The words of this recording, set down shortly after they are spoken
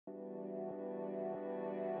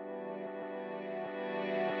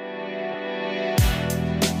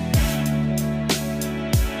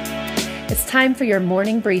It's time for your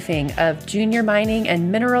morning briefing of junior mining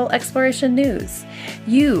and mineral exploration news.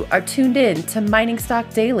 You are tuned in to Mining Stock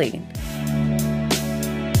Daily.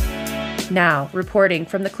 Now, reporting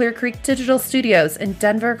from the Clear Creek Digital Studios in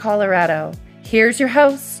Denver, Colorado, here's your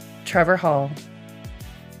host, Trevor Hall.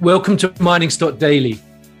 Welcome to Mining Stock Daily.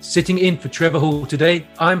 Sitting in for Trevor Hall today,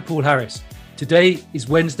 I'm Paul Harris. Today is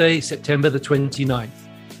Wednesday, September the 29th.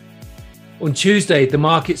 On Tuesday, the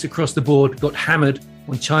markets across the board got hammered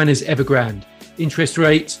on China's Evergrande, interest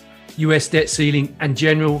rates, US debt ceiling, and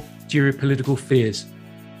general geopolitical fears.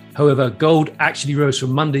 However, gold actually rose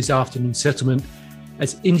from Monday's afternoon settlement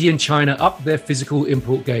as India and China upped their physical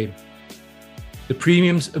import game. The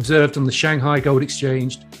premiums observed on the Shanghai Gold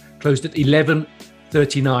Exchange closed at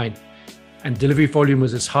 11.39, and delivery volume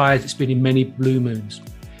was as high as it's been in many blue moons.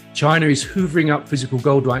 China is hoovering up physical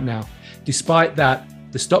gold right now. Despite that,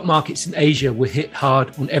 the stock markets in Asia were hit hard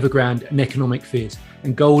on Evergrande and economic fears,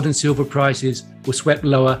 and gold and silver prices were swept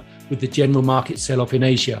lower with the general market sell-off in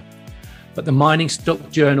Asia. But the Mining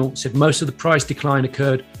Stock Journal said most of the price decline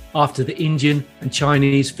occurred after the Indian and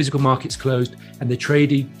Chinese physical markets closed and the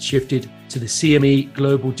trading shifted to the CME,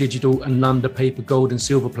 Global Digital and London Paper Gold and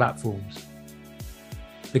Silver platforms.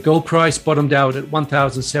 The gold price bottomed out at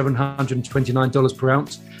 $1,729 per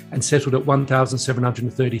ounce and settled at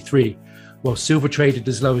 $1,733, while silver traded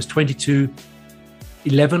as low as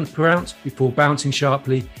 $22.11 per ounce before bouncing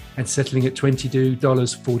sharply and settling at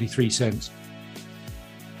 $22.43.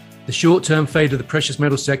 The short-term fade of the precious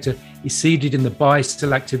metal sector is seeded in the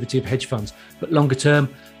buy-sell activity of hedge funds, but longer term,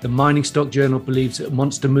 the Mining Stock Journal believes that a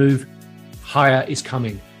monster move higher is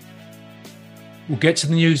coming. We'll get to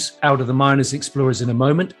the news out of the miners and explorers in a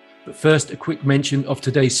moment, but first a quick mention of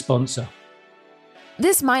today's sponsor.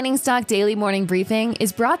 This Mining Stock Daily Morning Briefing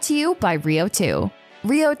is brought to you by Rio2.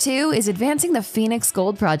 Rio2 is advancing the Phoenix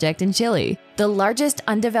Gold Project in Chile, the largest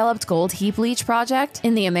undeveloped gold heap leach project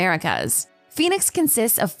in the Americas. Phoenix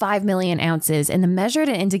consists of 5 million ounces in the measured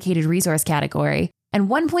and indicated resource category and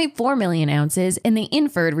 1.4 million ounces in the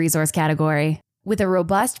inferred resource category. With a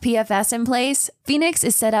robust PFS in place, Phoenix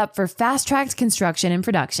is set up for fast-tracked construction and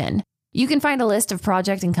production. You can find a list of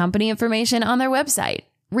project and company information on their website,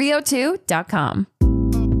 rio2.com.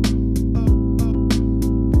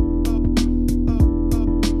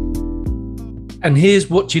 And here's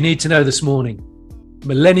what you need to know this morning.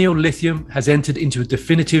 Millennial Lithium has entered into a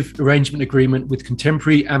definitive arrangement agreement with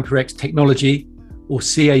Contemporary Amperex Technology, or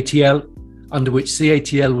CATL, under which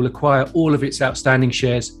CATL will acquire all of its outstanding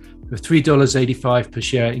shares for $3.85 per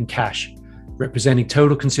share in cash, representing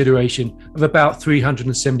total consideration of about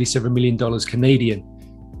 $377 million Canadian.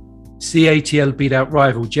 CATL beat out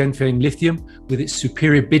rival Ganfeng Lithium with its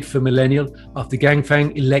superior bid for Millennial after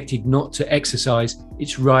Ganfeng elected not to exercise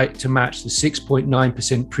its right to match the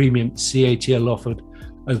 6.9% premium CATL offered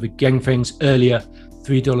over Ganfeng's earlier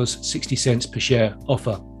 $3.60 per share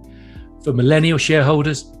offer. For Millennial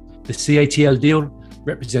shareholders, the CATL deal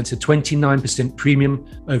represents a 29% premium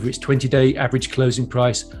over its 20-day average closing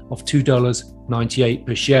price of $2.98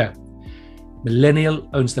 per share. Millennial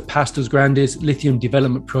owns the Pastos Grandes lithium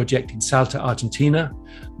development project in Salta, Argentina,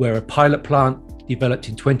 where a pilot plant developed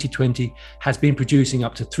in 2020 has been producing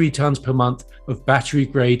up to 3 tons per month of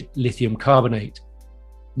battery-grade lithium carbonate.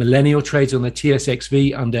 Millennial trades on the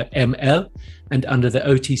TSXV under ML and under the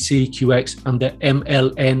OTCQX under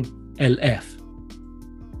MLNLF.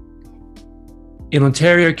 In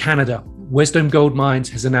Ontario, Canada, Wesdome Gold Mines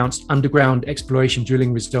has announced underground exploration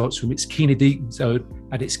drilling results from its Kiena Deep zone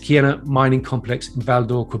at its Kiena mining complex in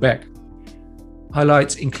Val-d'Or, Quebec.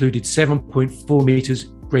 Highlights included 7.4 meters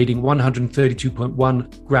grading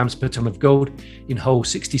 132.1 grams per ton of gold in hole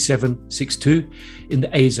 6762 in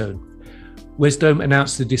the A zone. Wesdome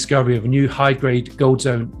announced the discovery of a new high-grade gold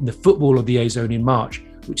zone in the footwall of the A zone in March,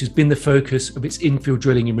 which has been the focus of its infill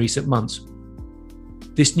drilling in recent months.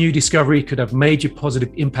 This new discovery could have major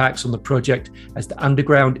positive impacts on the project as the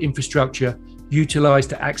underground infrastructure utilised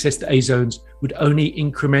to access the A zones would only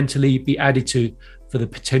incrementally be added to for the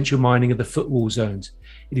potential mining of the footwall zones.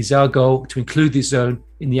 It is our goal to include this zone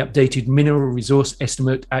in the updated mineral resource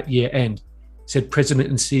estimate at year end, said President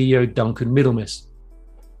and CEO Duncan Middlemiss.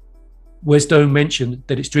 Wesdome mentioned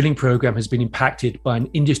that its drilling program has been impacted by an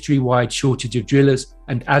industry-wide shortage of drillers,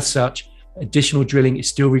 and as such, additional drilling is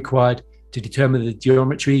still required to determine the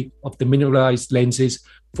geometry of the mineralized lenses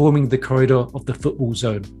forming the corridor of the footwall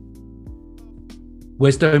zone.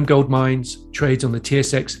 Wesdome Gold Mines trades on the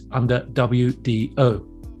TSX under WDO.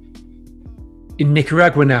 In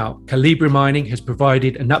Nicaragua now, Calibre Mining has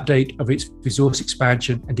provided an update of its resource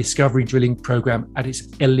expansion and discovery drilling program at its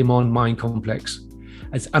El Limon mine complex.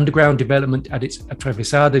 As underground development at its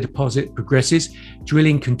Atravesada deposit progresses,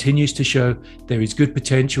 drilling continues to show there is good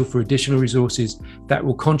potential for additional resources that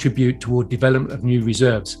will contribute toward development of new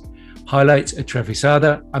reserves. Highlights at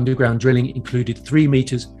Atravesada underground drilling included 3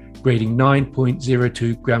 meters grading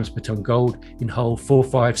 9.02 grams per ton gold in hole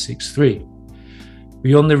 4563.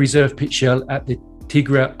 Beyond the reserve pit shell at the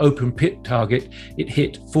Tigra open pit target, it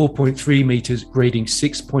hit 4.3 meters grading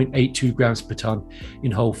 6.82 grams per ton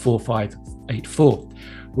in hole 4584,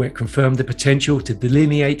 where it confirmed the potential to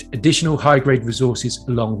delineate additional high-grade resources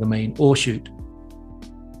along the main ore chute.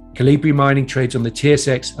 Colibri Mining trades on the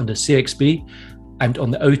TSX under CXB and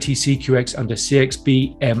on the OTCQX under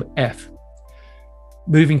CXBMF.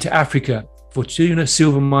 Moving to Africa, Fortuna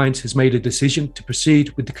Silver Mines has made a decision to proceed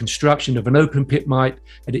with the construction of an open pit mine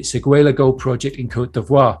at its Séguéla Gold project in Côte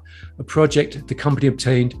d'Ivoire, a project the company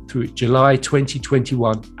obtained through its July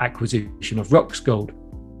 2021 acquisition of Rox Gold.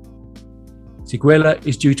 Séguéla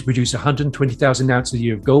is due to produce 120,000 ounces a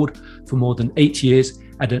year of gold for more than 8 years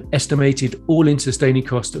at an estimated all-in sustaining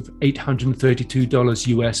cost of $832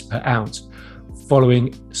 US per ounce,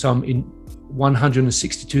 following some in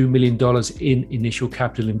 $162 million in initial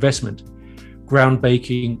capital investment.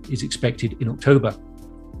 Groundbreaking is expected in October.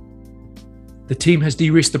 The team has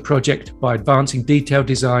de-risked the project by advancing detailed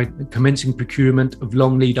design and commencing procurement of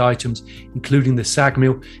long lead items, including the SAG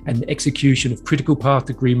mill and the execution of critical path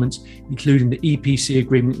agreements, including the EPC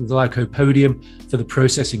agreement with Lycopodium for the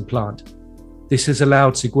processing plant. This has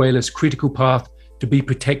allowed Séguéla's critical path to be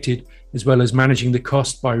protected, as well as managing the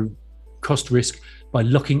cost risk by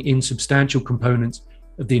locking in substantial components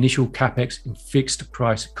of the initial capex in fixed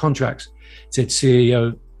price contracts, said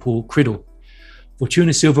CEO Paul Criddle.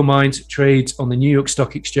 Fortuna Silver Mines trades on the New York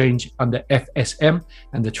Stock Exchange under FSM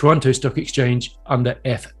and the Toronto Stock Exchange under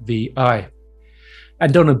FVI.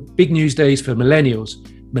 And on a big news days for millennials,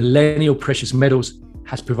 Millennial Precious Metals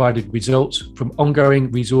has provided results from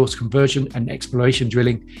ongoing resource conversion and exploration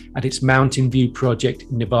drilling at its Mountain View project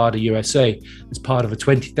in Nevada, USA, as part of a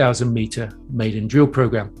 20,000 meter maiden drill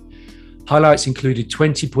program. Highlights included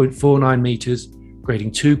 20.49 meters,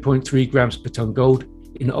 grading 2.3 grams per ton gold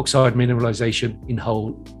in oxide mineralization in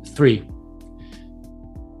hole 3.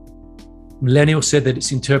 Millennial said that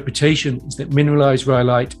its interpretation is that mineralized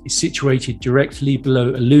rhyolite is situated directly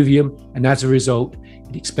below alluvium, and as a result,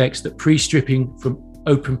 it expects that pre-stripping from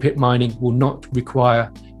open pit mining will not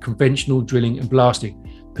require conventional drilling and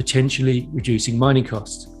blasting, potentially reducing mining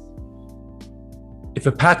costs. If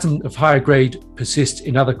a pattern of higher grade persists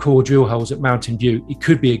in other core drill holes at Mountain View, it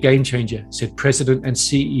could be a game changer, said President and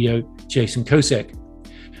CEO Jason Kosek.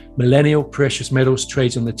 Millennial Precious Metals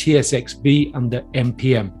trades on the TSXV under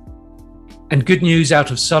MPM. And good news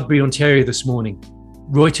out of Sudbury, Ontario this morning.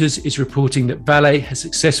 Reuters is reporting that Vale has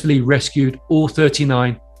successfully rescued all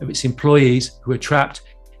 39 of its employees who are trapped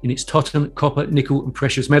in its Totten copper, nickel and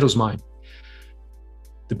precious metals mine.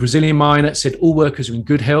 The Brazilian miner said all workers are in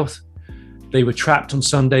good health. They were trapped on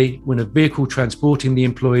Sunday when a vehicle transporting the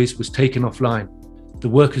employees was taken offline. The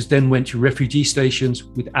workers then went to refugee stations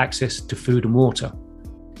with access to food and water.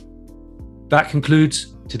 That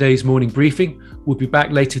concludes today's morning briefing. We'll be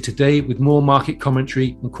back later today with more market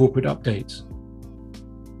commentary and corporate updates.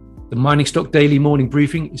 The Mining Stock Daily Morning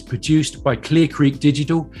Briefing is produced by Clear Creek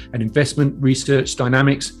Digital and Investment Research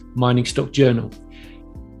Dynamics Mining Stock Journal.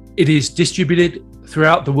 It is distributed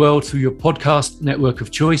throughout the world through your podcast network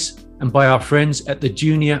of choice and by our friends at the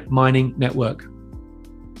Junior Mining Network.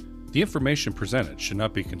 The information presented should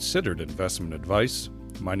not be considered investment advice.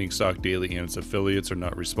 Mining Stock Daily and its affiliates are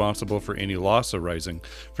not responsible for any loss arising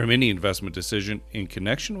from any investment decision in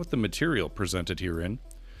connection with the material presented herein.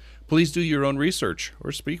 Please do your own research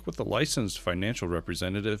or speak with a licensed financial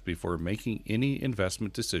representative before making any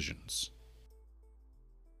investment decisions.